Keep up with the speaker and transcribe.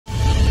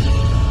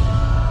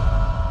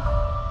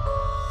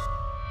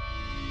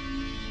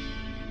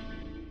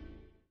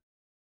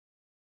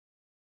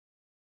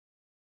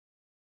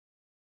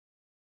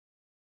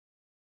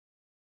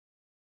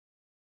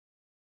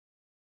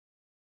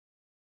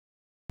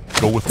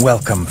Go with...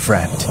 Welcome,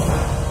 friend.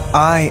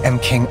 I am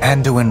King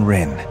Anduin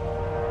Rin.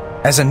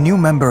 As a new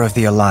member of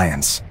the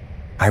Alliance,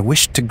 I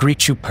wish to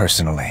greet you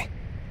personally.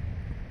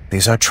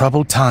 These are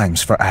troubled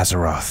times for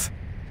Azeroth.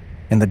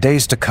 In the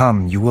days to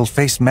come, you will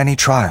face many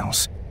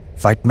trials,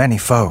 fight many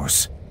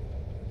foes.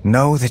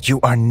 Know that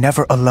you are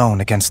never alone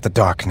against the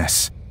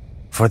darkness,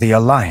 for the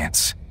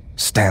Alliance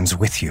stands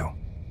with you.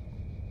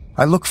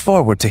 I look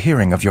forward to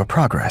hearing of your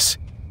progress.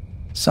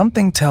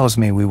 Something tells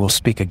me we will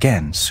speak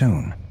again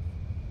soon.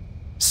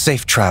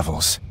 Safe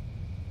travels.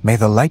 May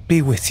the light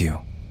be with you,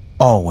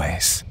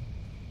 always.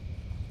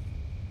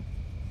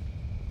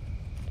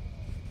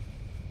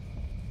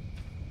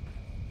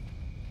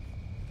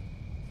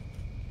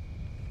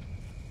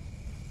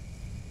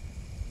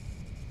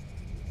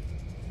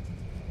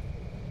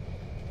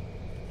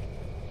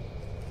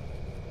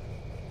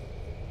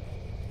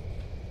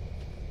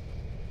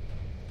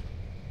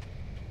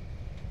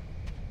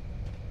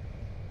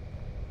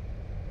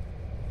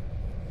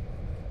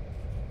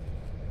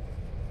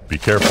 Be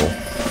careful.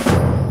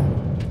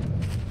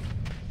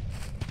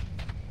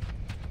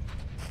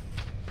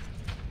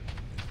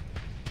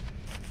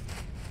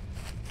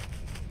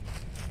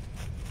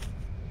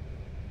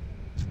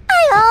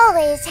 I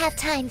always have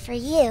time for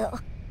you.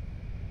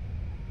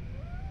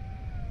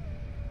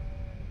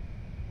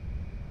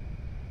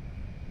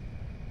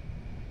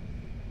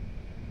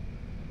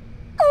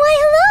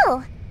 Why,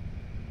 hello!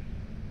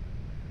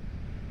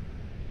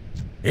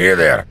 Here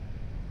there.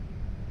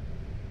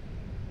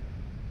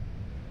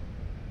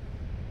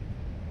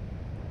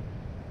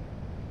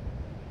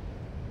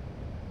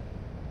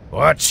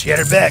 Watch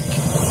your back.